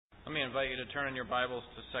me invite you to turn in your Bibles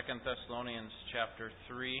to 2 Thessalonians chapter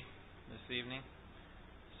 3 this evening.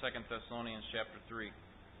 2 Thessalonians chapter 3.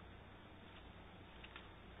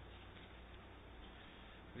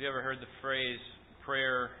 Have you ever heard the phrase,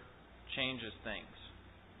 prayer changes things?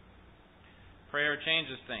 Prayer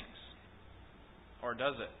changes things. Or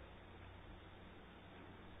does it?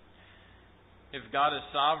 If God is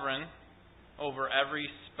sovereign over every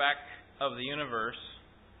speck of the universe,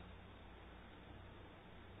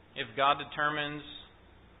 if God determines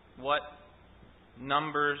what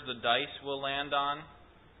numbers the dice will land on,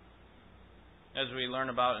 as we learn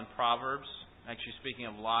about in Proverbs, actually speaking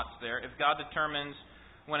of lots there, if God determines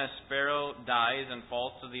when a sparrow dies and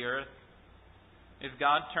falls to the earth, if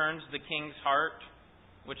God turns the king's heart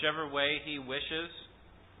whichever way he wishes,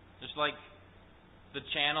 just like the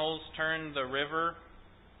channels turn the river,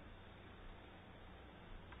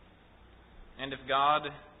 and if God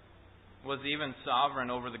was even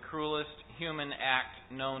sovereign over the cruelest human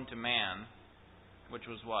act known to man, which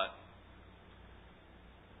was what?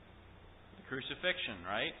 The crucifixion,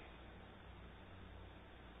 right?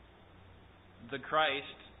 The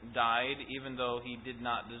Christ died even though he did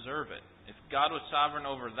not deserve it. If God was sovereign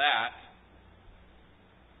over that,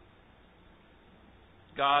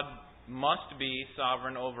 God must be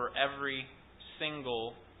sovereign over every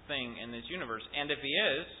single thing in this universe. And if he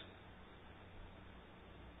is,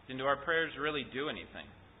 then do our prayers really do anything?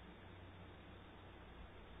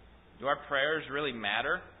 Do our prayers really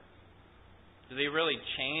matter? Do they really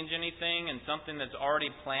change anything in something that's already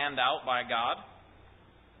planned out by God?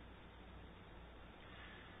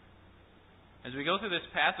 As we go through this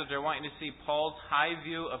passage, I want you to see Paul's high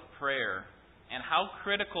view of prayer and how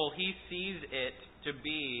critical he sees it to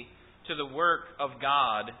be to the work of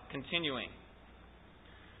God continuing.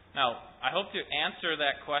 Now, I hope to answer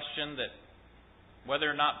that question, that whether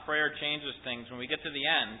or not prayer changes things, when we get to the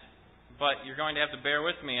end, but you're going to have to bear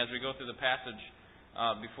with me as we go through the passage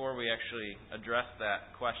before we actually address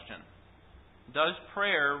that question. Does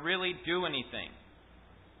prayer really do anything?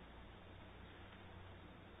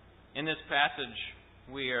 In this passage,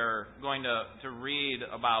 we are going to read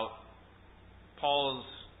about Paul's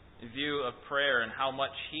view of prayer and how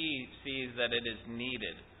much he sees that it is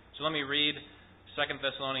needed. So let me read 2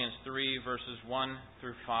 Thessalonians 3, verses 1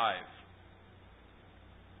 through 5.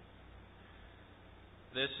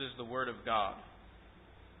 This is the Word of God.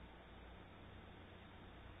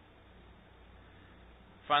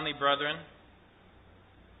 Finally, brethren,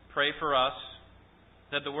 pray for us,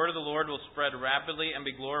 that the word of the Lord will spread rapidly and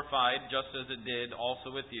be glorified, just as it did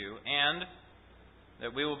also with you, and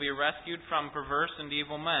that we will be rescued from perverse and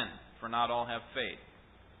evil men, for not all have faith.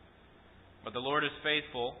 But the Lord is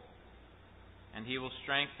faithful, and he will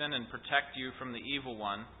strengthen and protect you from the evil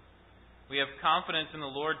one. We have confidence in the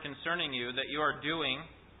Lord concerning you, that you are doing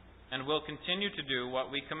and will continue to do what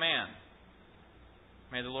we command.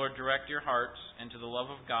 May the Lord direct your hearts into the love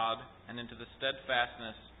of God and into the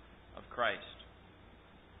steadfastness of Christ.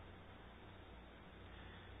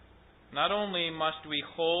 Not only must we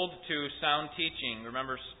hold to sound teaching,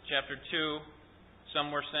 remember chapter 2,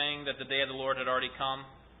 some were saying that the day of the Lord had already come.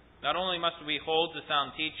 Not only must we hold to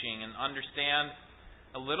sound teaching and understand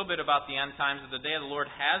a little bit about the end times, that the day of the Lord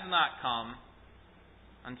has not come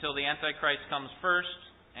until the Antichrist comes first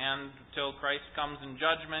and until Christ comes in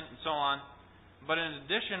judgment and so on. But in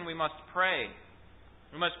addition, we must pray.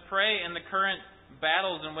 We must pray in the current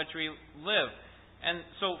battles in which we live. And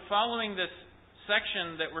so following this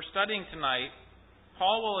section that we're studying tonight,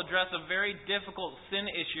 Paul will address a very difficult sin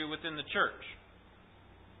issue within the church.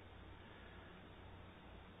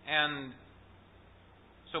 And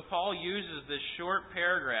so Paul uses this short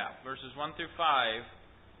paragraph, verses 1 through 5,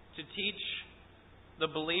 to teach the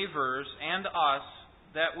believers and us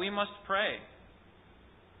that we must pray.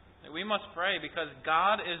 That we must pray because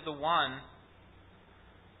God is the one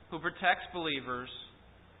who protects believers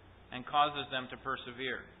and causes them to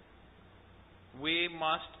persevere. We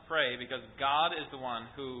must pray because God is the one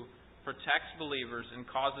who protects believers and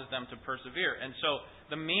causes them to persevere. And so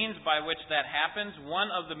the means by which that happens, one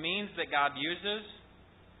of the means that God uses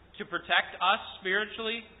to protect us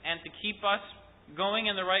spiritually and to keep us going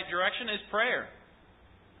in the right direction is prayer.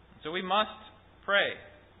 So we must pray.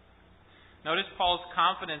 Notice Paul's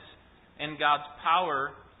confidence in God's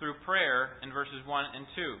power through prayer in verses 1 and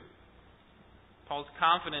 2. Paul's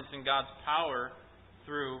confidence in God's power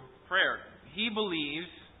through prayer. He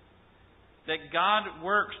believes that God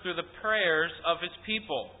works through the prayers of His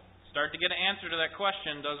people. Start to get an answer to that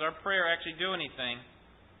question, does our prayer actually do anything?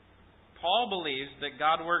 Paul believes that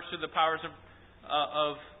God works through the powers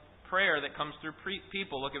of prayer that comes through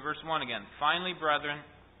people. Look at verse 1 again. Finally, brethren,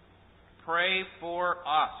 pray for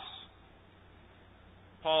us.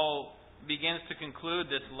 Paul begins to conclude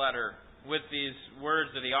this letter with these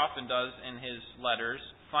words that he often does in his letters,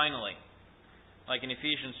 finally. Like in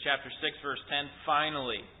Ephesians chapter 6, verse 10,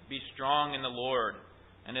 finally, be strong in the Lord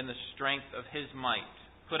and in the strength of His might.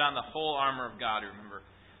 Put on the whole armor of God, remember.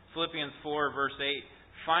 Philippians 4, verse 8,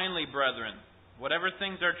 finally, brethren, whatever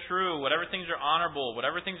things are true, whatever things are honorable,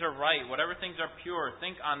 whatever things are right, whatever things are pure,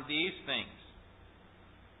 think on these things.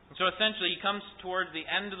 And so essentially he comes towards the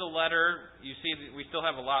end of the letter. You see that we still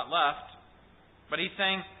have a lot left. But he's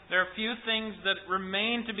saying there are a few things that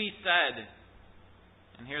remain to be said.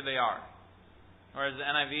 And here they are. Or as the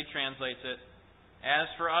NIV translates it,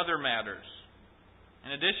 as for other matters.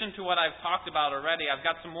 In addition to what I've talked about already, I've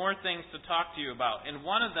got some more things to talk to you about. And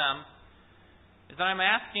one of them is that I'm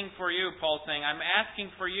asking for you, Paul's saying, I'm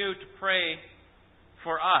asking for you to pray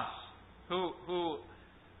for us. Who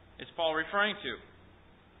is Paul referring to?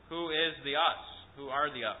 Who is the us? Who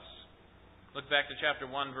are the us? Look back to chapter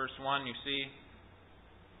 1, verse 1. You see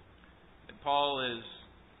that Paul is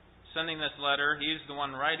sending this letter. He's the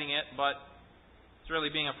one writing it, but it's really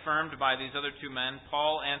being affirmed by these other two men,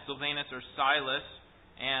 Paul and Silvanus, or Silas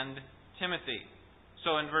and Timothy.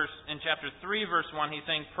 So in chapter 3, verse 1, he's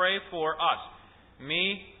saying, pray for us.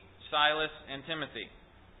 Me, Silas, and Timothy.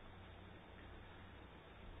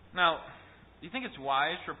 Now, do you think it's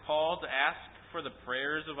wise for Paul to ask for the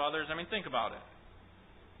prayers of others? I mean, think about it.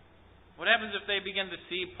 What happens if they begin to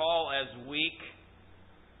see Paul as weak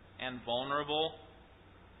and vulnerable?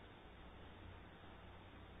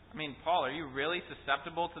 I mean, Paul, are you really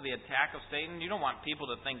susceptible to the attack of Satan? You don't want people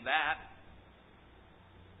to think that.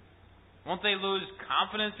 Won't they lose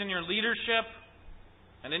confidence in your leadership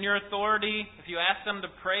and in your authority if you ask them to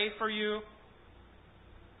pray for you?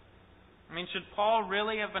 I mean, should Paul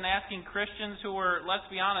really have been asking Christians who were, let's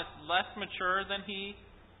be honest, less mature than he?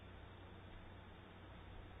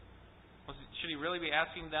 Should he really be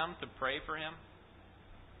asking them to pray for him?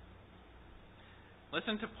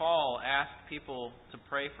 Listen to Paul ask people to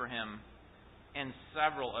pray for him in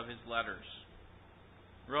several of his letters.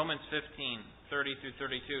 Romans 15:30 through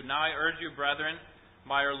 32. Now I urge you, brethren,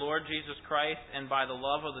 by our Lord Jesus Christ and by the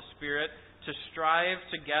love of the Spirit, to strive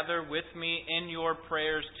together with me in your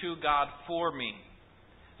prayers to God for me,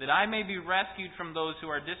 that I may be rescued from those who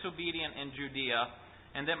are disobedient in Judea,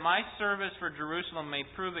 and that my service for Jerusalem may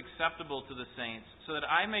prove acceptable to the saints, so that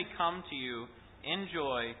I may come to you in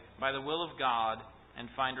joy by the will of God and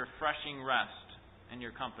find refreshing rest in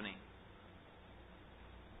your company.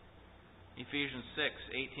 Ephesians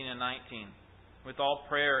 6:18 and 19. With all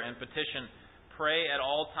prayer and petition, pray at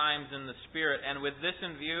all times in the Spirit, and with this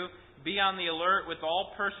in view, be on the alert with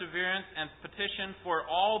all perseverance and petition for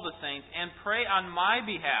all the saints, and pray on my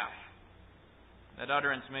behalf, that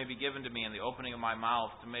utterance may be given to me in the opening of my mouth,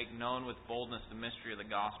 to make known with boldness the mystery of the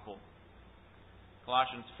gospel.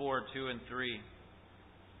 Colossians 4:2 and 3.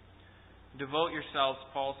 Devote yourselves,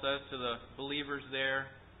 Paul says to the believers there,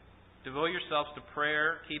 devote yourselves to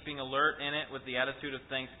prayer, keeping alert in it with the attitude of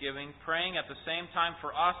thanksgiving, praying at the same time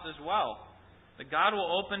for us as well, that God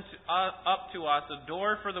will open up to us a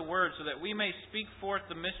door for the word, so that we may speak forth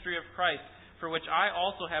the mystery of Christ, for which I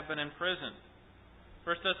also have been imprisoned.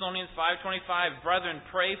 1 Thessalonians 5:25, brethren,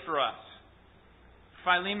 pray for us.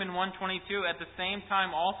 Philemon 1:22, at the same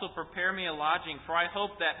time also prepare me a lodging, for I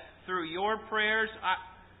hope that through your prayers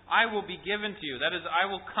I will be given to you. That is, I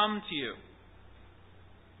will come to you.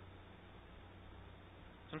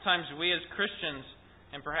 Sometimes we as Christians,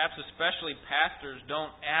 and perhaps especially pastors,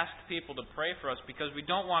 don't ask people to pray for us because we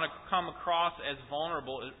don't want to come across as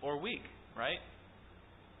vulnerable or weak, right?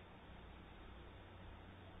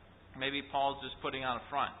 Maybe Paul's just putting on a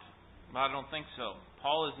front, but I don't think so.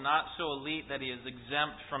 Paul is not so elite that he is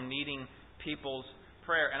exempt from needing people's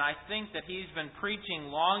prayer. And I think that he's been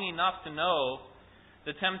preaching long enough to know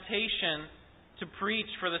the temptation to preach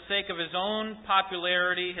for the sake of his own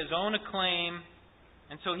popularity, his own acclaim.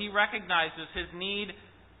 And so he recognizes his need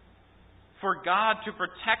for God to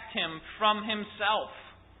protect him from himself.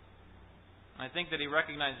 And I think that he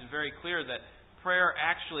recognizes very clear that prayer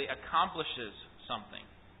actually accomplishes something.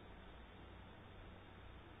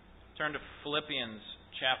 Turn to Philippians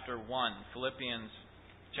chapter 1. Philippians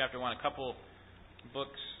chapter 1, a couple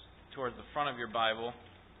books towards the front of your Bible.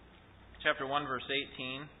 Chapter 1, verse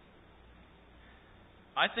 18.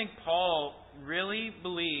 I think Paul really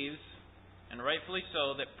believes, and rightfully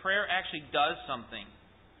so, that prayer actually does something.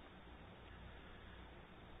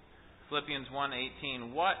 Philippians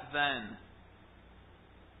 1:18. What then?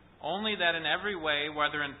 Only that in every way,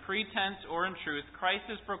 whether in pretense or in truth, Christ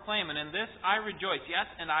is proclaimed, and in this I rejoice. Yes,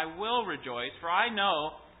 and I will rejoice, for I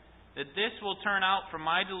know that this will turn out for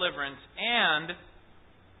my deliverance, and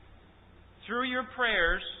through your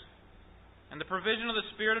prayers and the provision of the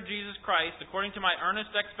Spirit of Jesus Christ, according to my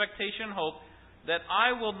earnest expectation and hope, that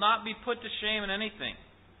I will not be put to shame in anything,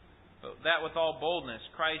 but that with all boldness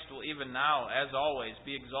Christ will even now, as always,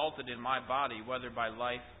 be exalted in my body, whether by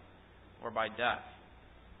life or by death.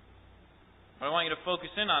 What I want you to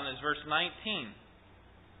focus in on is verse 19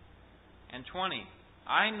 and 20.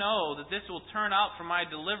 I know that this will turn out for my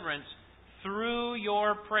deliverance through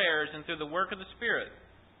your prayers and through the work of the Spirit.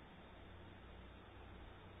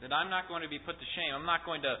 That I'm not going to be put to shame. I'm not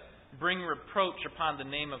going to bring reproach upon the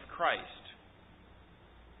name of Christ.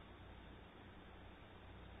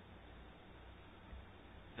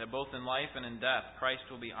 That both in life and in death, Christ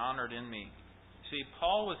will be honored in me. See,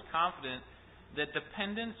 Paul was confident that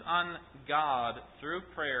dependence on God through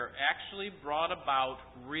prayer actually brought about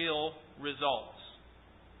real results.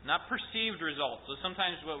 Not perceived results. So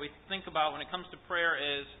sometimes what we think about when it comes to prayer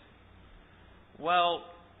is, well,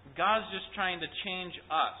 God's just trying to change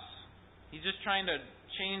us. He's just trying to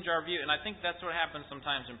change our view. And I think that's what happens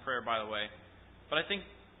sometimes in prayer, by the way. But I think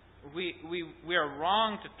we are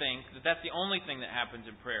wrong to think that that's the only thing that happens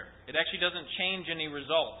in prayer. It actually doesn't change any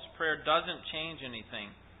results. Prayer doesn't change anything.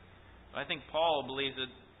 But I think Paul believes that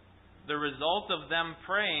the result of them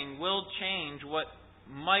praying will change what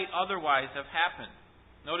might otherwise have happened.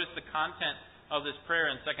 Notice the content of this prayer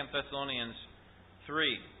in 2 Thessalonians 3.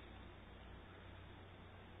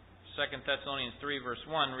 2 Thessalonians 3 verse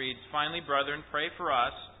 1 reads, Finally, brethren, pray for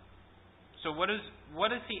us. So what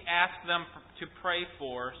does he ask them to pray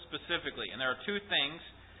for specifically? And there are two things,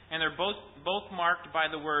 and they're both marked by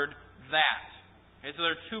the word that. Okay, so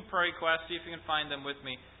there are two prayer requests. See if you can find them with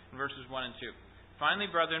me in verses 1 and 2. Finally,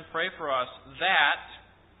 brethren, pray for us that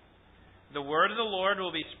the word of the Lord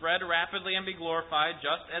will be spread rapidly and be glorified,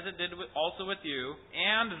 just as it did also with you,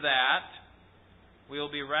 and that we will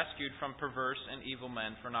be rescued from perverse and evil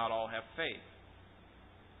men, for not all have faith.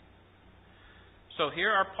 So here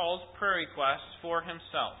are Paul's prayer requests for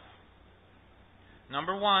himself.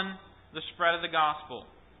 Number 1, the spread of the gospel.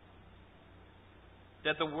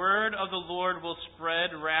 That the word of the Lord will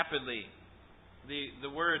spread rapidly.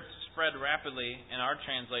 The words spread rapidly in our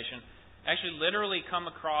translation actually literally come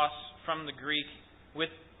across from the Greek with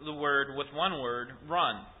one word,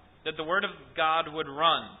 run. That the word of God would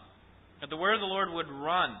run. That the word of the Lord would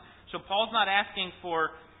run. So Paul's not asking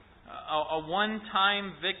for a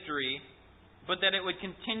one-time victory, but that it would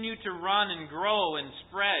continue to run and grow and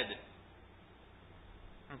spread.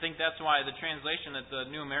 I think that's why the translation that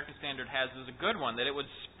the New American Standard has is a good one, that it would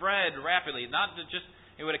spread rapidly. Not that just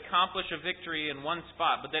it would accomplish a victory in one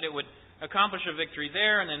spot, but that it would accomplish a victory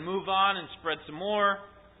there and then move on and spread some more.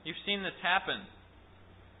 You've seen this happen.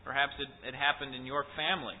 Perhaps it happened in your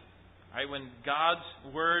family. Right? When God's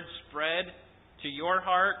Word spread to your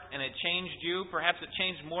heart and it changed you, perhaps it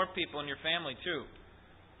changed more people in your family too.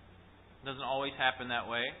 It doesn't always happen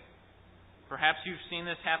that way. Perhaps you've seen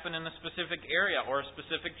this happen in a specific area or a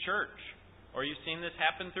specific church. Or you've seen this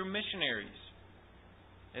happen through missionaries.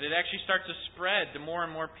 That it actually starts to spread to more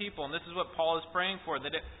and more people. And this is what Paul is praying for,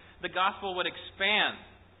 that the gospel would expand.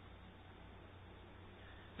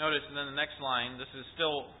 Notice in the next line, this is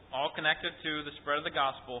still all connected to the spread of the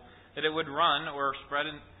gospel, that it would run or spread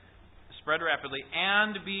rapidly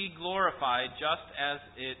and be glorified just as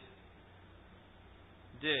it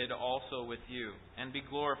did also with you. And be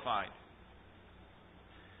glorified.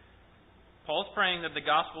 Paul's praying that the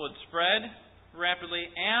gospel would spread rapidly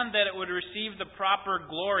and that it would receive the proper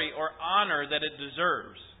glory or honor that it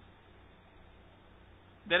deserves.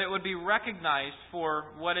 That it would be recognized for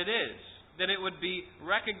what it is. That it would be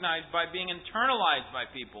recognized by being internalized by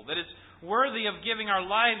people. That it's worthy of giving our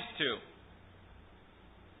lives to.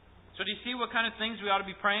 So do you see what kind of things we ought to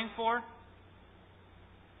be praying for?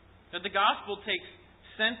 That the gospel takes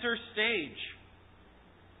center stage.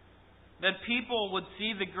 That people would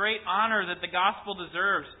see the great honor that the gospel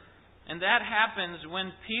deserves. And that happens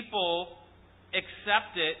when people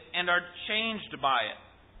accept it and are changed by it.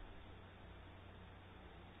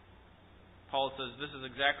 Paul says this is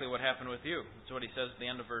exactly what happened with you. That's what he says at the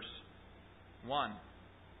end of verse 1.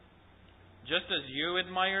 Just as you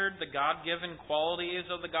admired the God-given qualities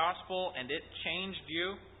of the gospel and it changed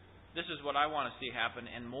you, this is what I want to see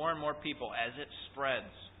happen in more and more people as it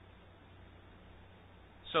spreads.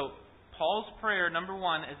 So, Paul's prayer, number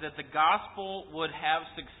 1, is that the gospel would have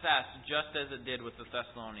success just as it did with the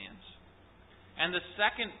Thessalonians. And the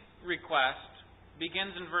second request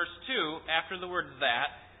begins in verse 2 after the word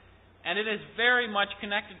that, and it is very much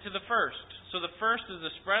connected to the first. So the first is the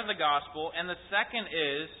spread of the gospel, and the second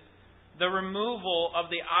is the removal of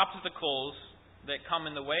the obstacles that come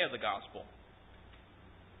in the way of the gospel.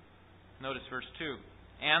 Notice verse 2.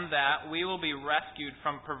 and that we will be rescued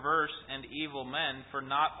from perverse and evil men, for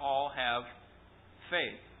not all have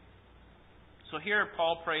faith. So here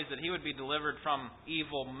Paul prays that he would be delivered from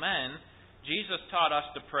evil men. Jesus taught us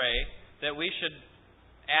to pray that we should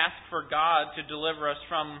ask for God to deliver us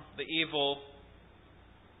from the evil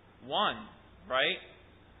one, right?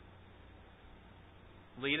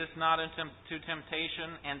 Lead us not into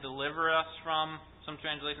temptation and deliver us from, some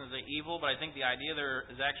translations say evil, but I think the idea there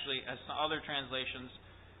is actually, as other translations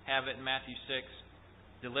have it in Matthew 6,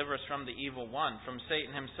 deliver us from the evil one, from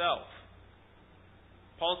Satan himself.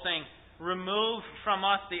 Paul's saying, remove from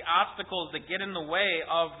us the obstacles that get in the way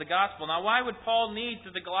of the gospel. Now, why would Paul need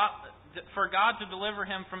for God to deliver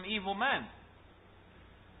him from evil men?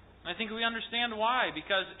 I think we understand why,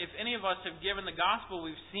 because if any of us have given the gospel,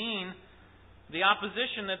 we've seen the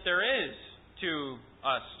opposition that there is to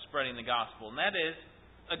us spreading the gospel, and that is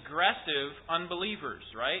aggressive unbelievers,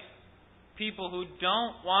 right? People who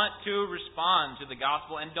don't want to respond to the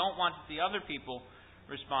gospel and don't want to see other people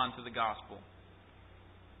respond to the gospel.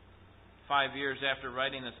 5 years after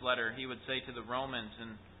writing this letter, he would say to the Romans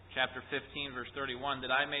in chapter 15, verse 31,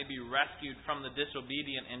 that I may be rescued from the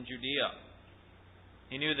disobedient in Judea.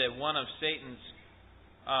 He knew that one of Satan's,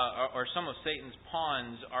 or some of Satan's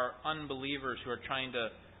pawns are unbelievers who are trying to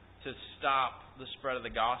stop the spread of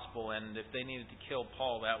the gospel, and if they needed to kill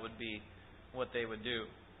Paul, that would be what they would do.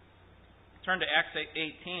 Turn to Acts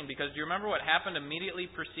 18, because do you remember what happened immediately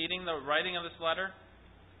preceding the writing of this letter?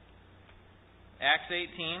 Acts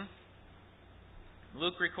 18.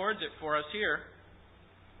 Luke records it for us here.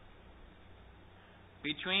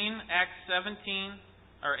 Between Acts 17,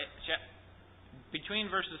 between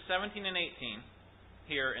verses 17 and 18,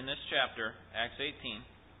 here in this chapter, Acts 18,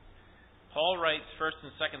 Paul writes 1st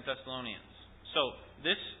and 2nd Thessalonians. So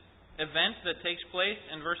this event that takes place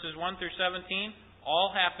in verses 1 through 17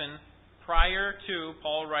 all happen prior to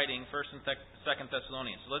Paul writing 1st and 2nd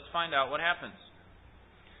Thessalonians. So let's find out what happens.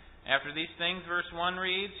 After these things, verse 1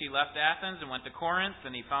 reads, he left Athens and went to Corinth,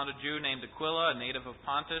 and he found a Jew named Aquila, a native of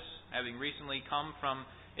Pontus, having recently come from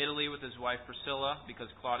Italy with his wife Priscilla, because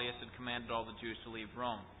Claudius had commanded all the Jews to leave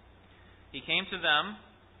Rome. He came to them,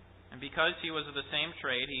 and because he was of the same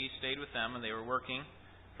trade, he stayed with them, and they were working,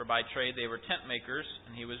 for by trade they were tent makers,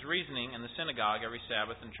 and he was reasoning in the synagogue every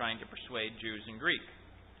Sabbath and trying to persuade Jews and Greeks.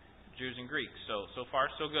 So far,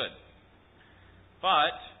 so good.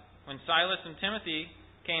 But when Silas and Timothy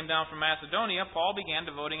came down from Macedonia, Paul began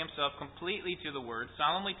devoting himself completely to the word,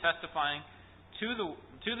 solemnly testifying to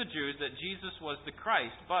the Jews that Jesus was the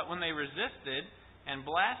Christ. But when they resisted and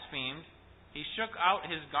blasphemed, he shook out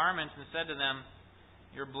his garments and said to them,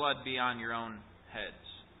 your blood be on your own heads.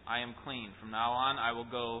 I am clean. From now on I will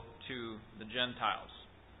go to the Gentiles.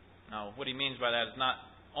 Now, what he means by that is not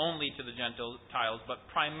only to the Gentiles, but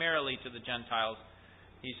primarily to the Gentiles.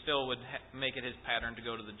 He still would make it his pattern to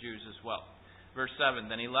go to the Jews as well. Verse 7,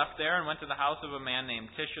 then he left there and went to the house of a man named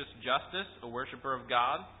Titius Justus, a worshiper of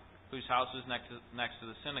God, whose house was next to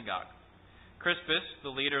the synagogue. Crispus,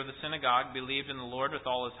 the leader of the synagogue, believed in the Lord with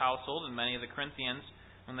all his household, and many of the Corinthians,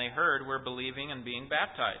 when they heard, were believing and being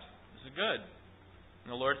baptized. This is good.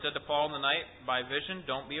 And the Lord said to Paul in the night by vision,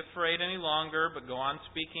 don't be afraid any longer, but go on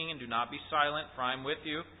speaking and do not be silent, for I am with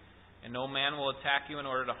you, and no man will attack you in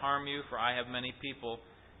order to harm you, for I have many people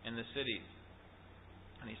in the city.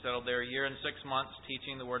 And he settled there 1 year and 6 months,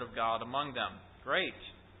 teaching the word of God among them. Great.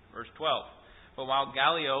 Verse 12. But while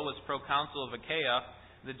Gallio was proconsul of Achaia,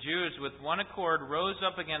 the Jews with one accord rose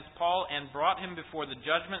up against Paul and brought him before the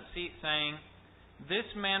judgment seat, saying, this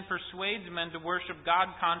man persuades men to worship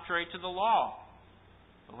God contrary to the law.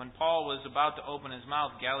 But when Paul was about to open his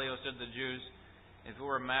mouth, Gallio said to the Jews, if it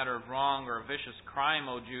were a matter of wrong or a vicious crime,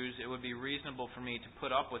 O Jews, it would be reasonable for me to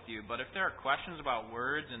put up with you. But if there are questions about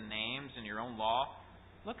words and names in your own law,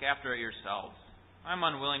 look after it yourselves. I am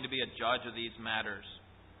unwilling to be a judge of these matters.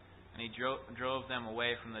 And he drove them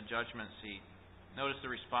away from the judgment seat. Notice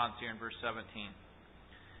the response here in verse 17.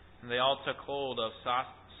 And they all took hold of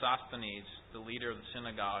Sosthenes, the leader of the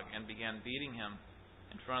synagogue, and began beating him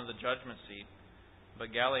in front of the judgment seat.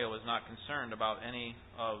 But Gallio was not concerned about any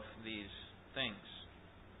of these things.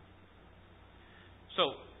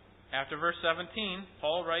 So, after verse 17,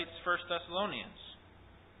 Paul writes 1 Thessalonians.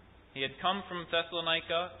 He had come from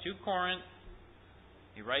Thessalonica to Corinth.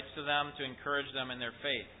 He writes to them to encourage them in their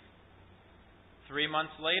faith. 3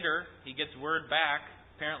 months later, he gets word back,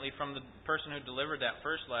 apparently from the person who delivered that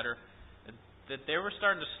first letter, that they were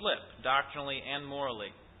starting to slip doctrinally and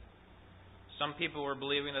morally. Some people were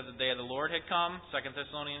believing that the day of the Lord had come, 2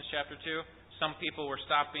 Thessalonians chapter 2. Some people were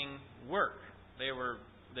stopping work.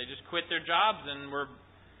 They just quit their jobs and were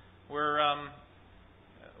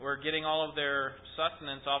were getting all of their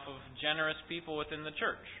sustenance off of generous people within the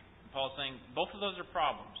church. Paul's saying both of those are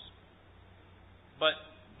problems.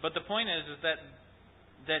 But the point is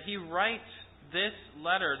that he writes this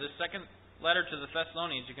letter, this second letter to the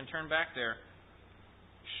Thessalonians, you can turn back there,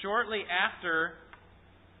 shortly after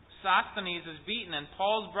Sosthenes is beaten and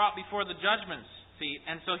Paul's brought before the judgment seat.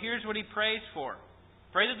 And so here's what he prays for.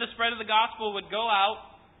 Pray that the spread of the gospel would go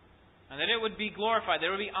out and that it would be glorified, that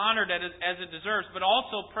it would be honored as it deserves, but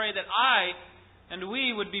also pray that I and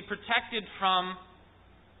we would be protected from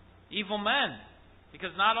evil men,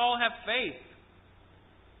 because not all have faith.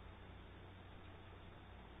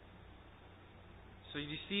 So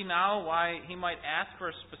you see now why he might ask for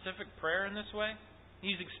a specific prayer in this way?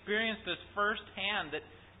 He's experienced this firsthand, that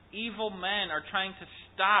evil men are trying to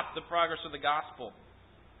stop the progress of the gospel.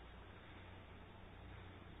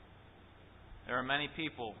 There are many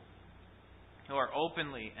people who are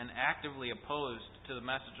openly and actively opposed to the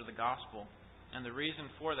message of the gospel. And the reason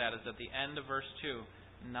for that is at the end of verse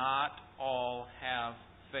 2, not all have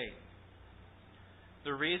faith.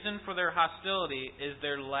 The reason for their hostility is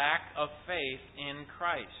their lack of faith in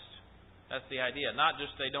Christ. That's the idea. Not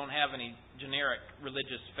just they don't have any generic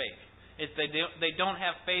religious faith. It's they don't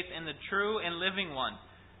have faith in the true and living one.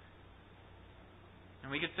 And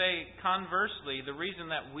we could say conversely, the reason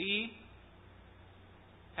that we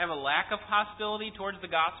have a lack of hostility towards the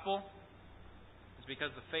gospel is because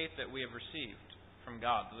the faith that we have received from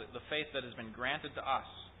God, the faith that has been granted to us.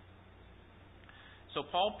 So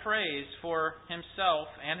Paul prays for himself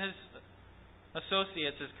and his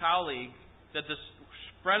associates, his colleagues, that the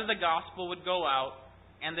spread of the gospel would go out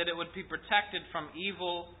and that it would be protected from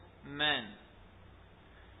evil men.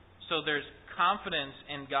 So there's confidence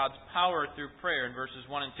in God's power through prayer in verses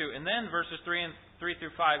 1 and 2. And then verses 3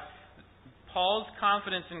 through 5, Paul's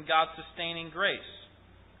confidence in God's sustaining grace.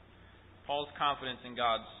 Paul's confidence in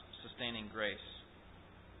God's sustaining grace.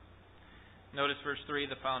 Notice verse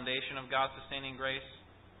 3, the foundation of God's sustaining grace.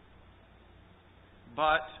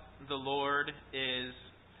 But the Lord is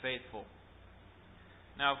faithful.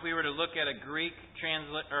 Now, if we were to look at a Greek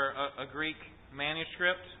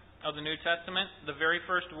manuscript of the New Testament, the very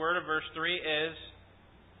first word of verse 3 is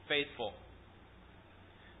faithful.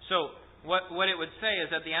 So, what it would say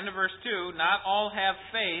is at the end of verse 2, not all have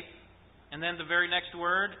faith, and then the very next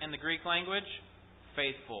word in the Greek language,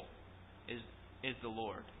 faithful is the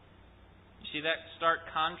Lord. You see that stark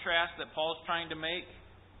contrast that Paul's trying to make?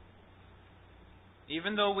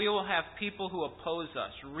 Even though we will have people who oppose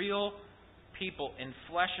us, real people in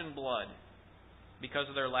flesh and blood, because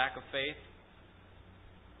of their lack of faith,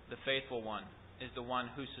 the faithful one is the one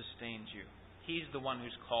who sustains you. He's the one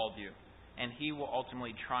who's called you. And He will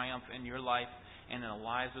ultimately triumph in your life and in the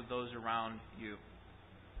lives of those around you.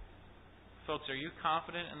 Folks, are you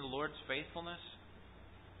confident in the Lord's faithfulness?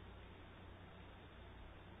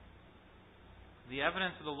 The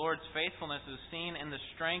evidence of the Lord's faithfulness is seen in the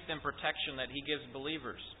strength and protection that He gives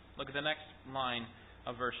believers. Look at the next line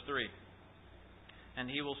of verse 3.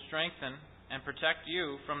 And He will strengthen and protect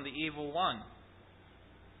you from the evil one.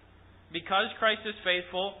 Because Christ is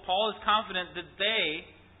faithful, Paul is confident that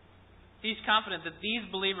he's confident that these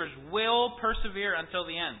believers will persevere until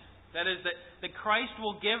the end. That is, that Christ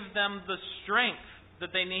will give them the strength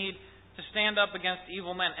that they need to stand up against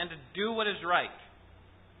evil men and to do what is right.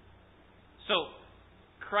 So,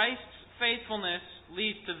 Christ's faithfulness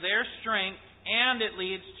leads to their strength, and it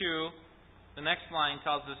leads to, the next line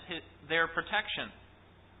tells us, their protection.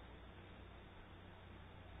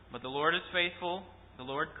 But the Lord is faithful, the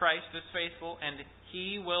Lord Christ is faithful, and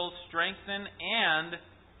He will strengthen and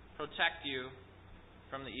protect you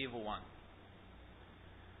from the evil one.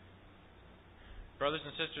 Brothers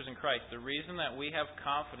and sisters in Christ, the reason that we have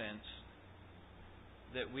confidence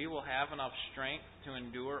that we will have enough strength to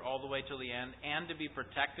endure all the way till the end and to be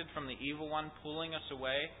protected from the evil one pulling us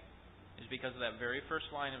away is because of that very first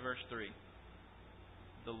line of verse 3.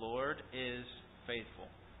 The Lord is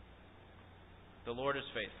faithful. The Lord is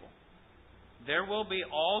faithful. There will be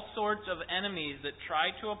all sorts of enemies that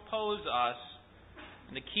try to oppose us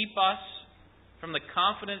and to keep us from the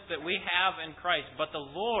confidence that we have in Christ. But the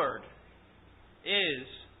Lord is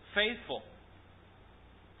faithful.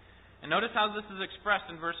 And notice how this is expressed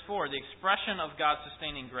in verse 4, the expression of God's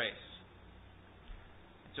sustaining grace.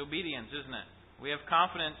 It's obedience, isn't it? We have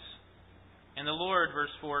confidence in the Lord, verse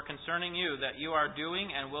 4, concerning you, that you are doing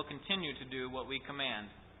and will continue to do what we command.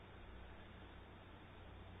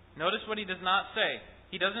 Notice what he does not say.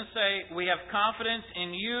 He doesn't say, we have confidence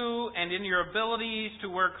in you and in your abilities to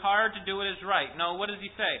work hard to do what is right. No, what does he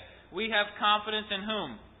say? We have confidence in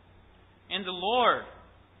whom? In the Lord.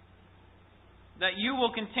 That you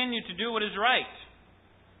will continue to do what is right.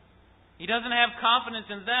 He doesn't have confidence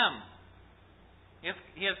in them.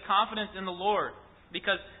 He has confidence in the Lord,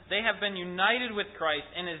 because they have been united with Christ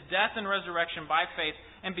in His death and resurrection by faith,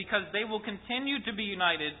 and because they will continue to be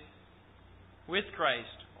united with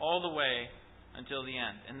Christ all the way until the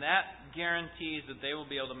end. And that guarantees that they will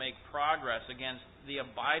be able to make progress against the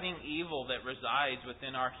abiding evil that resides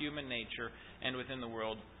within our human nature and within the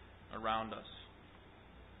world around us.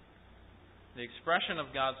 The expression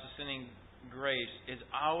of God's sustaining grace is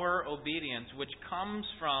our obedience, which comes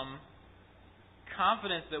from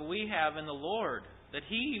confidence that we have in the Lord, that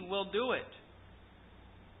He will do it.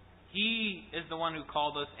 He is the one who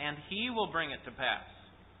called us, and He will bring it to pass.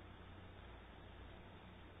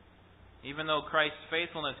 Even though Christ's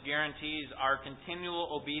faithfulness guarantees our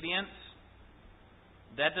continual obedience,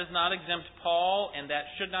 that does not exempt Paul, and that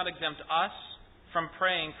should not exempt us from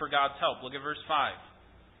praying for God's help. Look at verse 5.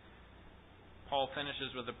 Paul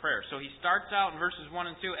finishes with a prayer. So he starts out in verses 1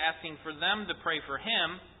 and 2 asking for them to pray for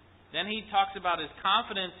him. Then he talks about his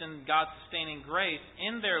confidence in God's sustaining grace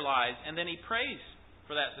in their lives, and then he prays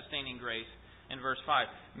for that sustaining grace in verse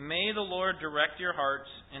 5. May the Lord direct your hearts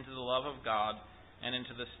into the love of God and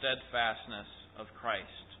into the steadfastness of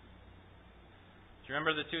Christ. Do you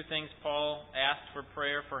remember the two things Paul asked for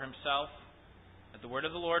prayer for himself? That the word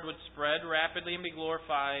of the Lord would spread rapidly and be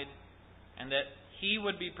glorified, and that he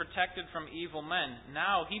would be protected from evil men.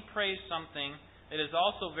 Now he prays something that is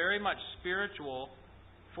also very much spiritual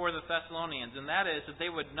for the Thessalonians, and that is that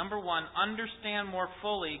they would, number one, understand more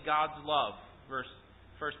fully God's love.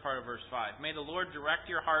 First part of verse 5. May the Lord direct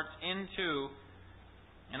your hearts into,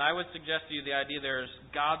 and I would suggest to you the idea there is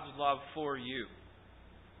God's love for you.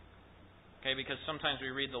 Okay, because sometimes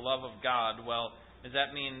we read the love of God. Well, does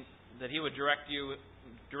that mean that He would direct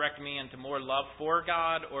me into more love for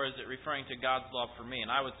God, or is it referring to God's love for me? And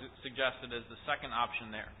I would suggest it as the second option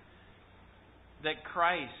there. That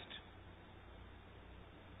Christ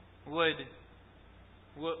would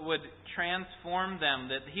transform them,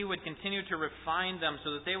 that He would continue to refine them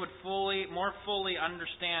so that they would more fully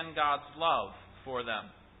understand God's love for them.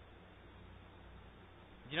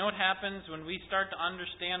 You know what happens when we start to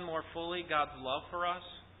understand more fully God's love for us?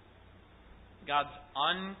 God's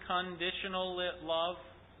unconditional love,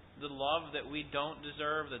 the love that we don't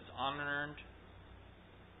deserve, that's unearned.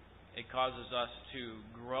 It causes us to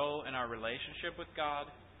grow in our relationship with God.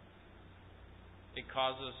 It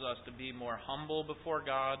causes us to be more humble before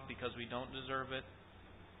God because we don't deserve it.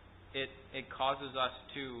 It causes us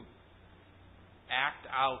to act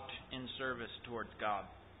out in service towards God.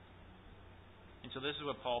 And so this is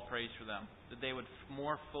what Paul prays for them, that they would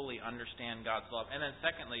more fully understand God's love. And then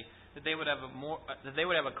secondly, that they would have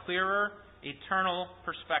a clearer eternal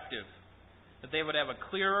perspective. That they would have a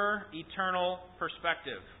clearer eternal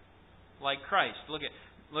perspective, like Christ. Look at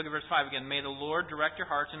verse 5 again. May the Lord direct your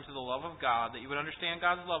hearts into the love of God, that you would understand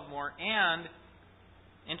God's love more, and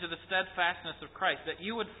into the steadfastness of Christ, that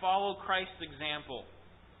you would follow Christ's example.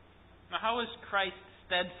 Now, how is Christ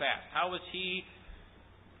steadfast? How did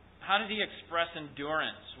He express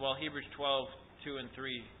endurance? Well, Hebrews 12:2 and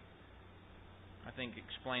 3, I think,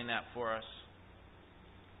 explain that for us.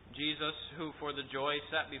 Jesus, who for the joy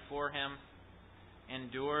set before Him,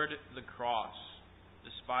 endured the cross,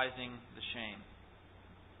 despising the shame.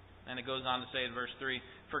 And it goes on to say in verse 3,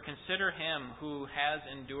 for consider Him who has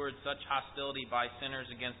endured such hostility by sinners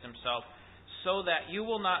against Himself, so that you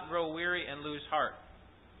will not grow weary and lose heart.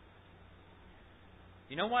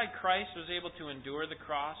 You know why Christ was able to endure the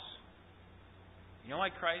cross? You know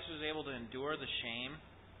why Christ was able to endure the shame?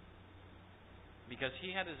 Because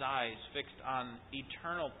He had His eyes fixed on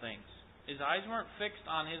eternal things. His eyes weren't fixed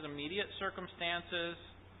on His immediate circumstances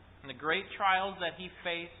and the great trials that He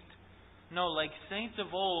faced. No, like saints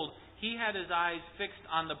of old, He had His eyes fixed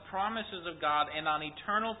on the promises of God and on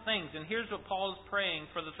eternal things. And here's what Paul is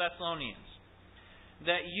praying for the Thessalonians.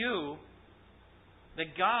 That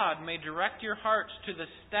God may direct your hearts to the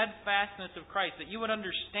steadfastness of Christ. That you would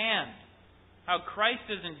understand how Christ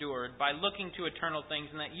has endured by looking to eternal things,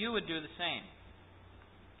 and that you would do the same.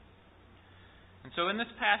 And so in this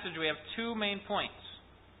passage we have two main points.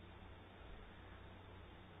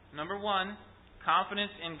 Number one,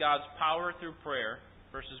 confidence in God's power through prayer,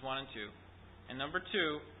 verses 1 and 2. And number 2,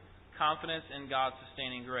 confidence in God's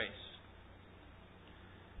sustaining grace.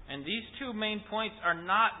 And these two main points are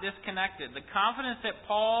not disconnected. The confidence that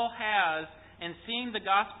Paul has in seeing the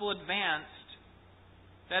gospel advanced,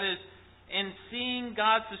 that is, in seeing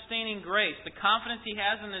God's sustaining grace, the confidence he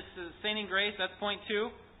has in this sustaining grace, that's point 2,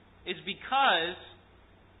 is because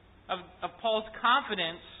of Paul's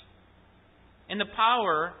confidence in the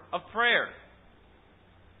power of prayer.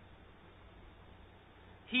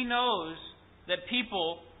 He knows that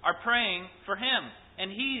people are praying for him,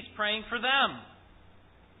 and he's praying for them.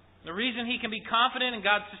 The reason he can be confident in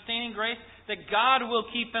God's sustaining grace, that God will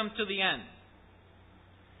keep them to the end.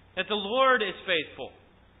 That the Lord is faithful.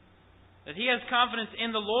 That he has confidence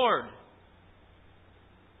in the Lord.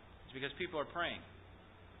 It's because people are praying.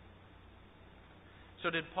 So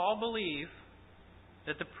did Paul believe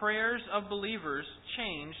that the prayers of believers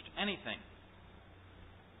changed anything?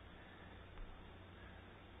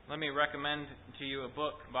 Let me recommend to you a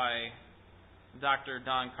book by Dr.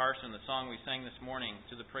 Don Carson. The song we sang this morning,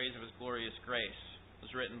 To the Praise of His Glorious Grace,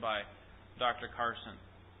 was written by Dr. Carson.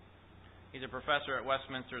 He's a professor at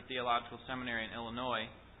Westminster Theological Seminary in Illinois.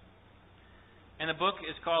 And the book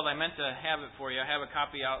is called, I meant to have it for you. I have a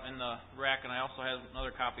copy out in the rack, and I also have another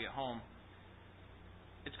copy at home.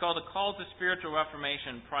 It's called A Call to Spiritual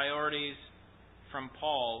Reformation, Priorities from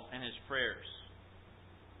Paul and His Prayers.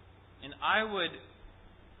 And I would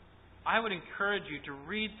encourage you to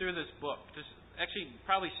read through this book. Just actually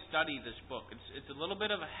probably study this book. It's a little bit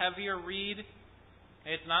of a heavier read.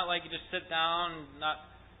 It's not like you just sit down, not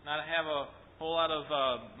have a whole lot of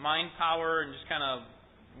mind power and just kind of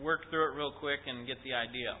work through it real quick and get the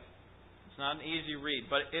idea. It's not an easy read,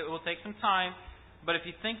 but it will take some time. But if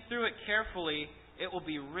you think through it carefully, it will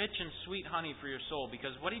be rich and sweet honey for your soul,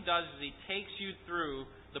 because what he does is he takes you through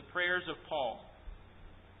the prayers of Paul.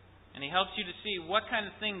 And he helps you to see what kind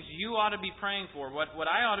of things you ought to be praying for, what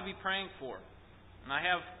I ought to be praying for. And I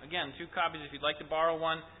have, again, 2 copies. If you'd like to borrow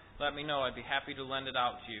one, let me know. I'd be happy to lend it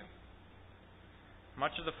out to you.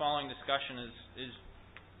 Much of the following discussion is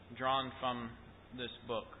drawn from this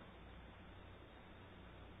book.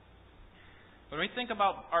 When we think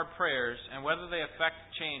about our prayers and whether they affect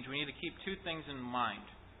change, we need to keep 2 things in mind.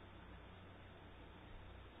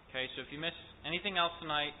 Okay, so if you miss anything else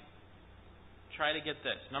tonight, try to get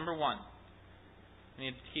this. Number 1, we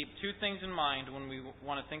need to keep 2 things in mind when we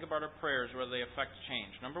want to think about our prayers, whether they affect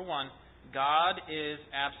change. Number 1, God is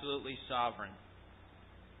absolutely sovereign.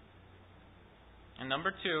 And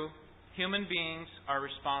number 2, human beings are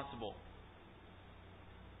responsible.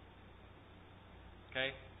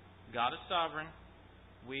 Okay? God is sovereign.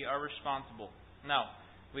 We are responsible. Now,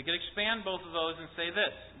 we could expand both of those and say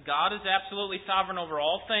this. God is absolutely sovereign over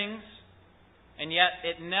all things, and yet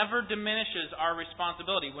it never diminishes our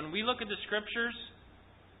responsibility. When we look at the Scriptures,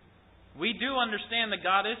 we do understand that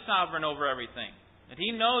God is sovereign over everything. That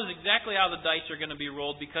He knows exactly how the dice are going to be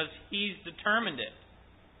rolled because He's determined it.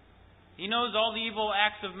 He knows all the evil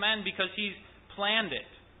acts of men because He's planned it.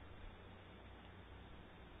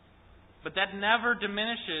 But that never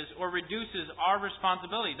diminishes or reduces our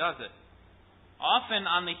responsibility, does it? Often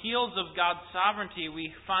on the heels of God's sovereignty,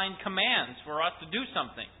 we find commands for us to do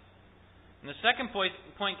something. And the second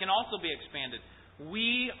point can also be expanded.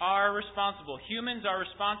 We are responsible. Humans are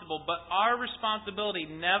responsible, but our responsibility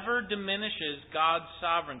never diminishes God's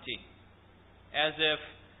sovereignty, as if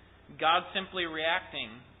God's simply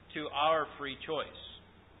reacting to our free choice.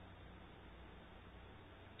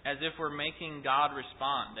 As if we're making God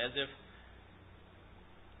respond. As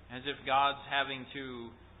if God's having to,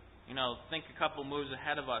 think a couple moves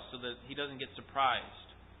ahead of us so that He doesn't get surprised.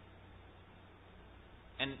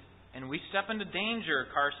 And we step into danger,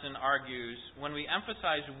 Carson argues, when we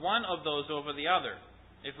emphasize one of those over the other.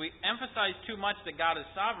 If we emphasize too much that God is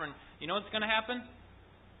sovereign, you know what's going to happen?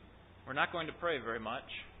 We're not going to pray very much.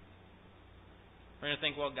 We're going to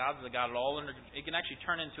think, well, God's the God of all. And it can actually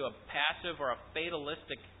turn into a passive or a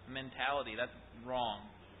fatalistic mentality. That's wrong.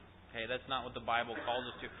 Okay, that's not what the Bible calls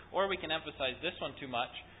us to. Or we can emphasize this one too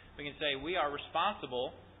much. We can say we are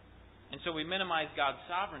responsible, and so we minimize God's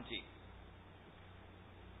sovereignty.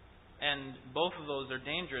 And both of those are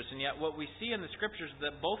dangerous. And yet what we see in the Scriptures is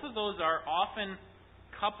that both of those are often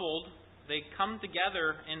coupled. They come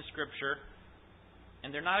together in Scripture,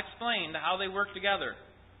 and they're not explained how they work together.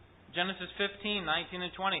 Genesis 15, 19,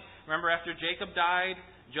 and 20. Remember, after Jacob died,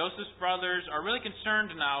 Joseph's brothers are really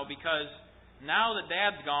concerned now because now that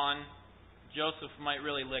Dad's gone, Joseph might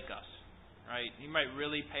really lick us. Right? He might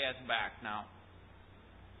really pay us back now.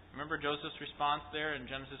 Remember Joseph's response there in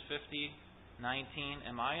Genesis 50, 19.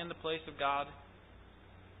 Am I in the place of God?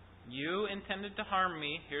 You intended to harm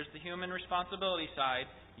me. Here's the human responsibility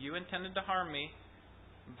side. You intended to harm me,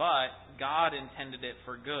 but God intended it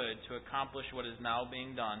for good to accomplish what is now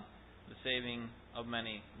being done, the saving of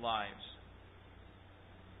many lives.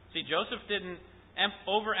 See, Joseph didn't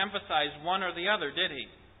overemphasize one or the other, did he?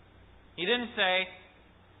 He didn't say,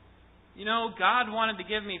 God wanted to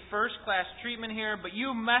give me first-class treatment here, but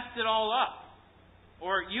you messed it all up.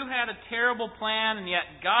 Or you had a terrible plan, and yet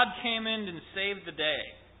God came in and saved the day.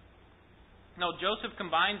 No, Joseph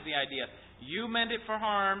combines the idea. You meant it for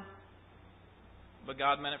harm, but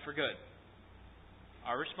God meant it for good.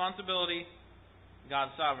 Our responsibility,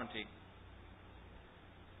 God's sovereignty.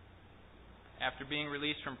 After being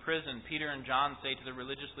released from prison, Peter and John say to the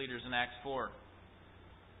religious leaders in Acts 4,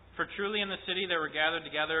 "For truly in the city they were gathered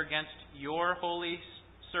together against your holy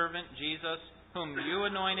servant Jesus, whom you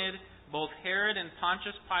anointed, both Herod and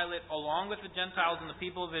Pontius Pilate, along with the Gentiles and the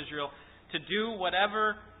people of Israel, to do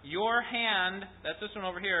whatever your hand," that's this one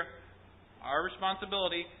over here, our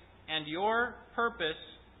responsibility, "and your purpose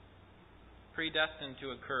predestined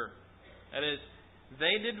to occur." That is,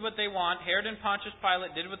 they did what they want. Herod and Pontius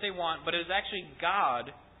Pilate did what they want, but it was actually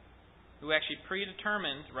God who actually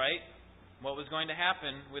predetermined, right, what was going to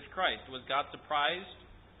happen with Christ. Was God surprised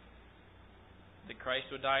that Christ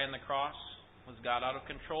would die on the cross? Was God out of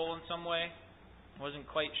control in some way? Wasn't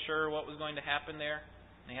quite sure what was going to happen there.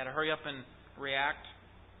 And he had to hurry up and react.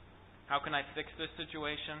 How can I fix this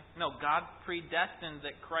situation? No, God predestined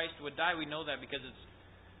that Christ would die. We know that because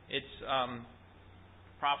it's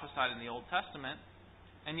prophesied in the Old Testament.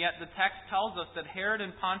 And yet the text tells us that Herod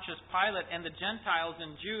and Pontius Pilate and the Gentiles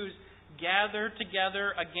and Jews gathered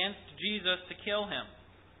together against Jesus to kill him.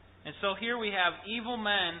 And so here we have evil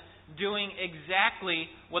men doing exactly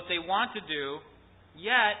what they want to do,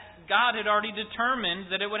 yet God had already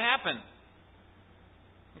determined that it would happen.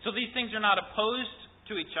 And so these things are not opposed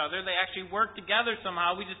to each other. They actually work together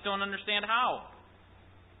somehow. We just don't understand how.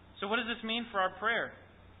 So what does this mean for our prayer?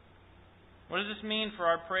 What does this mean for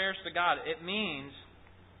our prayers to God? It means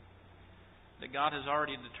that God has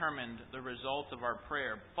already determined the result of our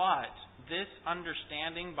prayer. But this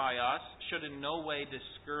understanding by us should in no way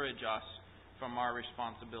discourage us from our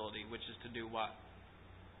responsibility, which is to do what?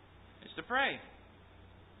 It's to pray.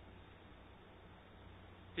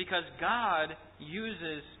 Because God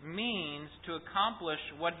uses means to accomplish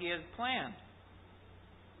what He has planned.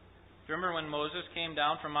 Remember when Moses came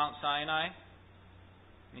down from Mount Sinai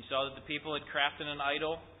and he saw that the people had crafted an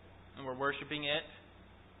idol and were worshiping it?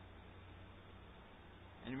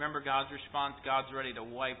 And remember God's response? God's ready to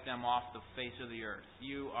wipe them off the face of the earth.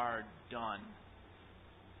 You are done.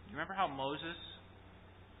 You remember how Moses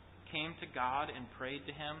came to God and prayed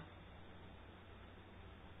to Him?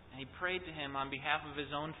 And he prayed to Him on behalf of his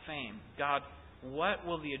own fame. God, what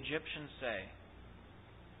will the Egyptians say?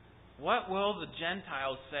 What will the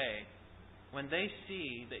Gentiles say when they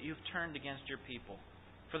see that you've turned against your people?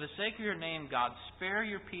 For the sake of your name, God, spare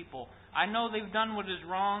your people. I know they've done what is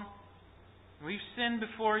wrong. We've sinned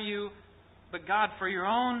before you. But God, for your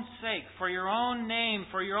own sake, for your own name,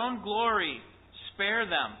 for your own glory, spare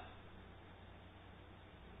them.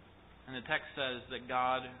 And the text says that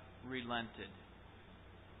God relented.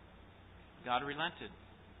 God relented.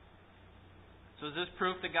 So is this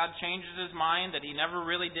proof that God changes His mind, that He never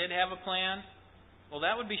really did have a plan? Well,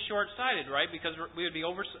 that would be short-sighted, right? Because we would be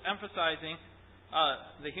overemphasizing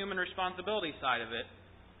the human responsibility side of it.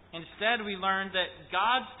 Instead, we learned that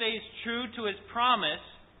God stays true to His promise.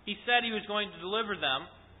 He said He was going to deliver them.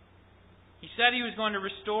 He said He was going to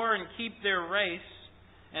restore and keep their race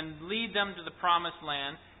and lead them to the promised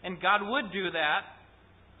land. And God would do that.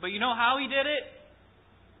 But you know how He did it?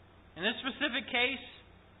 In this specific case,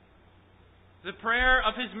 the prayer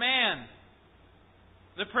of His man,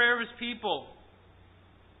 the prayer of His people.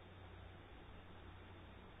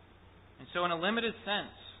 And so in a limited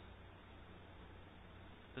sense,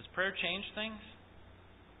 does prayer change things?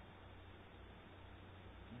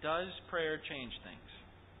 Does prayer change things?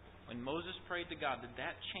 When Moses prayed to God, did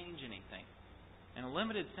that change anything? In a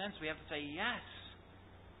limited sense, we have to say yes.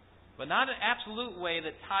 But not an absolute way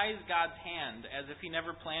that ties God's hand as if He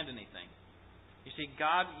never planned anything. You see,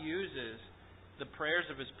 God uses the prayers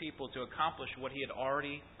of His people to accomplish what He had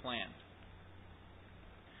already planned.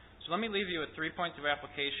 So let me leave you with 3 points of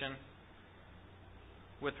application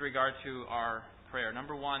with regard to our prayer.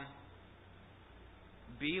 Number 1,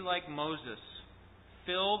 be like Moses.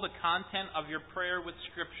 Fill the content of your prayer with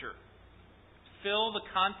Scripture. Fill the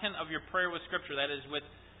content of your prayer with Scripture. That is, with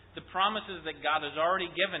the promises that God has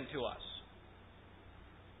already given to us.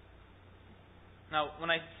 Now,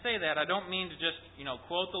 when I say that, I don't mean to just,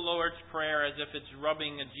 quote the Lord's Prayer as if it's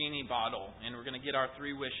rubbing a genie bottle and we're going to get our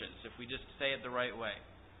 3 wishes if we just say it the right way.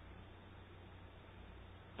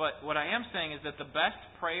 But what I am saying is that the best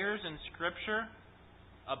prayers in Scripture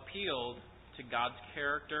appealed to God's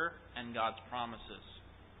character and God's promises.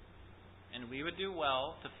 And we would do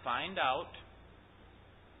well to find out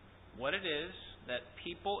what it is that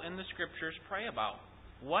people in the Scriptures pray about.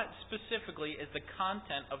 What specifically is the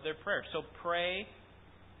content of their prayer? So pray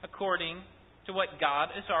according to what God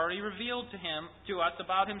has already revealed to us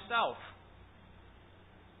about Himself.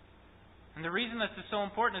 And the reason this is so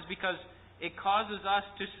important is because it causes us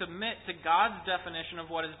to submit to God's definition of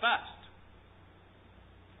what is best.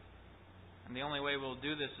 And the only way we'll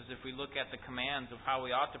do this is if we look at the commands of how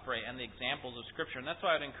we ought to pray and the examples of Scripture. And that's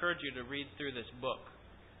why I'd encourage you to read through this book.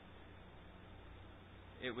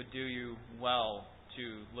 It would do you well to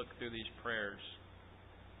look through these prayers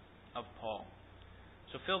of Paul.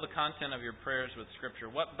 So fill the content of your prayers with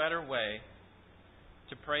Scripture. What better way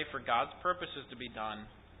to pray for God's purposes to be done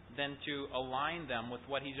than to align them with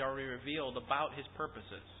what He's already revealed about His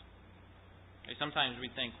purposes? Sometimes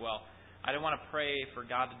we think, well, I don't want to pray for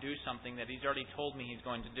God to do something that He's already told me He's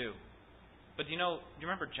going to do. But do you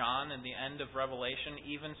remember John in the end of Revelation?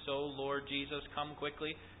 Even so, Lord Jesus, come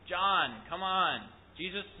quickly. John, come on.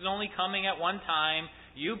 Jesus is only coming at one time.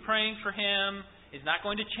 You praying for Him is not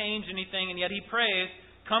going to change anything, and yet he prays,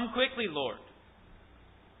 come quickly, Lord.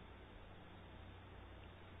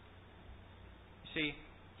 You see,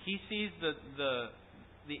 he sees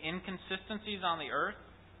the inconsistencies on the earth,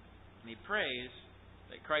 and he prays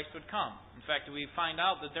that Christ would come. In fact, we find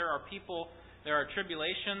out that there are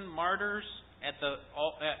tribulation martyrs at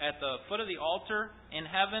the foot of the altar in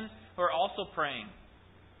heaven who are also praying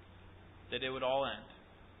that it would all end.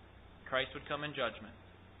 Christ would come in judgment.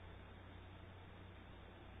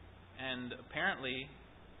 And apparently,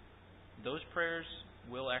 those prayers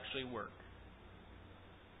will actually work.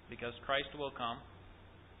 Because Christ will come.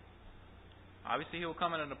 Obviously, He will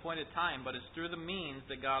come at an appointed time, but it's through the means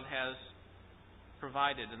that God has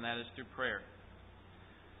provided, and that is through prayer.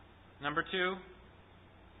 Number 2,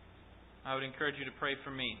 I would encourage you to pray for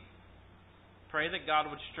me. Pray that God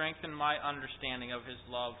would strengthen my understanding of His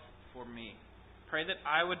love for me. Pray that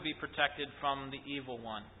I would be protected from the evil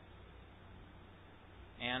one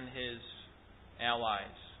and his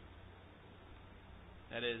allies.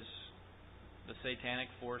 That is, the satanic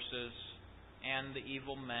forces and the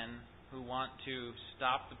evil men who want to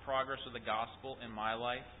stop the progress of the gospel in my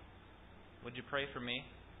life. Would you pray for me?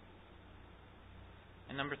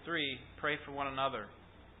 And number 3, pray for one another.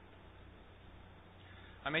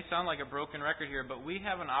 I may sound like a broken record here, but we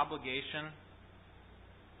have an obligation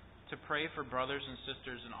to pray for brothers and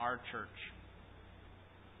sisters in our church.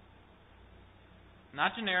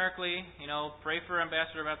 Not generically, pray for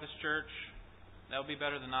Ambassador Baptist Church. That would be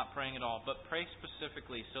better than not praying at all. But pray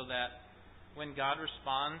specifically so that when God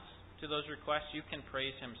responds to those requests, you can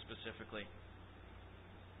praise Him specifically.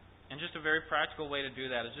 And just a very practical way to do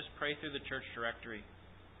that is just pray through the church directory.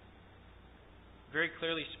 Very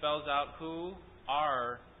clearly spells out who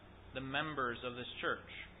are the members of this church.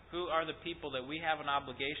 Who are the people that we have an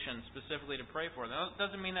obligation specifically to pray for? That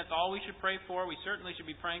doesn't mean that's all we should pray for. We certainly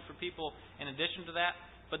should be praying for people in addition to that.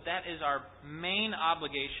 But that is our main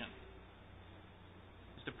obligation,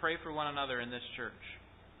 is to pray for one another in this church.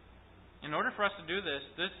 In order for us to do this,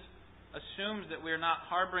 this assumes that we are not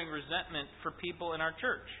harboring resentment for people in our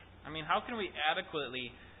church. I mean, how can we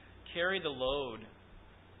adequately carry the load,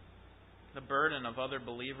 the burden of other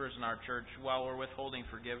believers in our church while we're withholding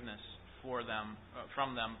forgiveness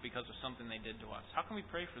from them because of something they did to us? How can we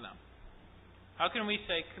pray for them? How can we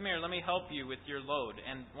say, come here, let me help you with your load?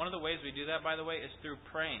 And one of the ways we do that, by the way, is through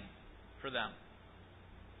praying for them.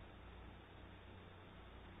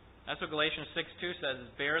 That's what Galatians 6:2 says,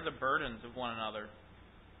 is bear the burdens of one another.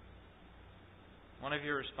 One of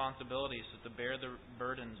your responsibilities is to bear the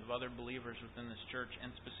burdens of other believers within this church,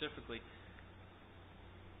 and specifically,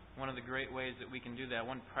 one of the great ways that we can do that,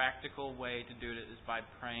 one practical way to do it, is by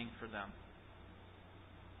praying for them.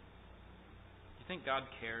 Do you think God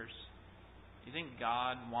cares? Do you think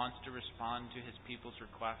God wants to respond to His people's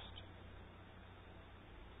request?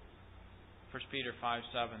 1 Peter 5:7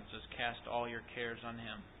 says, cast all your cares on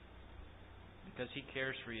Him, because He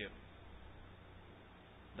cares for you.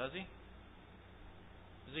 Does He?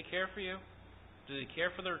 Does He care for you? Does He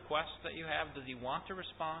care for the requests that you have? Does He want to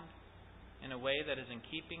respond in a way that is in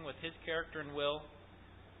keeping with His character and will,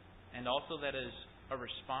 and also that is a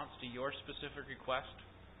response to your specific request?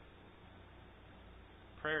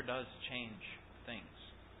 Prayer does change things.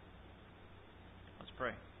 Let's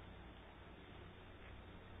pray.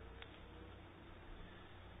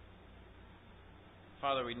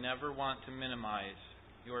 Father, we never want to minimize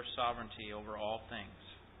your sovereignty over all things.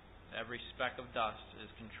 Every speck of dust is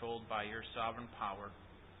controlled by your sovereign power.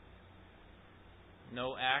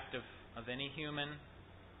 No act of any human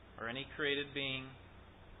or any created being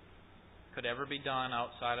could ever be done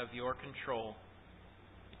outside of your control,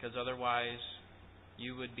 because otherwise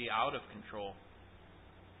you would be out of control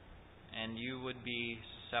and you would be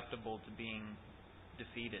susceptible to being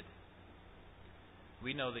defeated.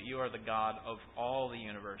 We know that you are the God of all the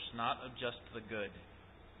universe, not of just the good.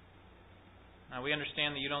 Now, we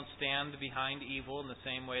understand that you don't stand behind evil in the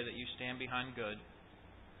same way that you stand behind good.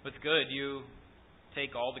 With good, you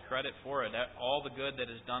take all the credit for it. All the good that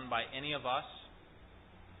is done by any of us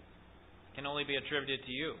can only be attributed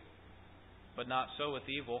to you. But not so with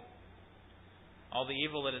evil. All the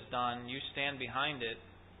evil that is done, you stand behind it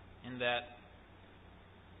in that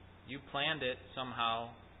you planned it somehow,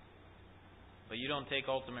 but you don't take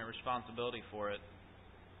ultimate responsibility for it.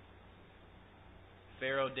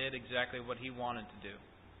 Pharaoh did exactly what he wanted to do.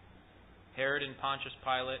 Herod and Pontius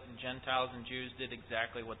Pilate and Gentiles and Jews did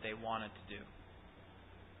exactly what they wanted to do.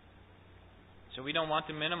 So we don't want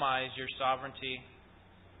to minimize your sovereignty,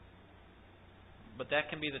 but that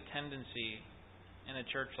can be the tendency in a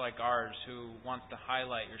church like ours who wants to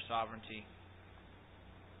highlight your sovereignty.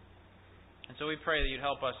 And so we pray that you'd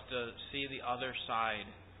help us to see the other side,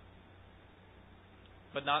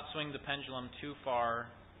 but not swing the pendulum too far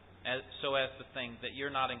so as to think that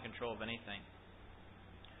you're not in control of anything.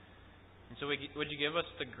 And so would you give us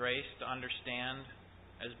the grace to understand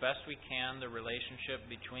as best we can the relationship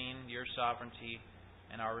between your sovereignty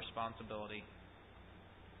and our responsibility.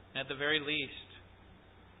 And at the very least,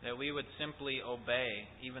 that we would simply obey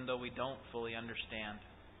even though we don't fully understand.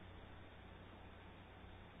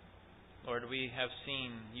 Lord, we have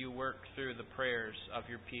seen you work through the prayers of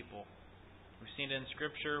your people. We've seen it in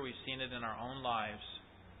Scripture, we've seen it in our own lives.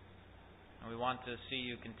 And we want to see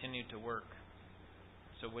you continue to work.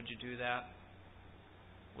 So would you do that?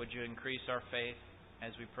 Would you increase our faith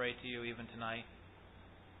as we pray to you even tonight?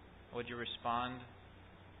 Would you respond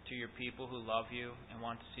to your people who love you and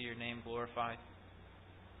want to see your name glorified?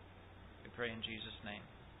 We pray in Jesus' name.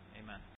 Amen.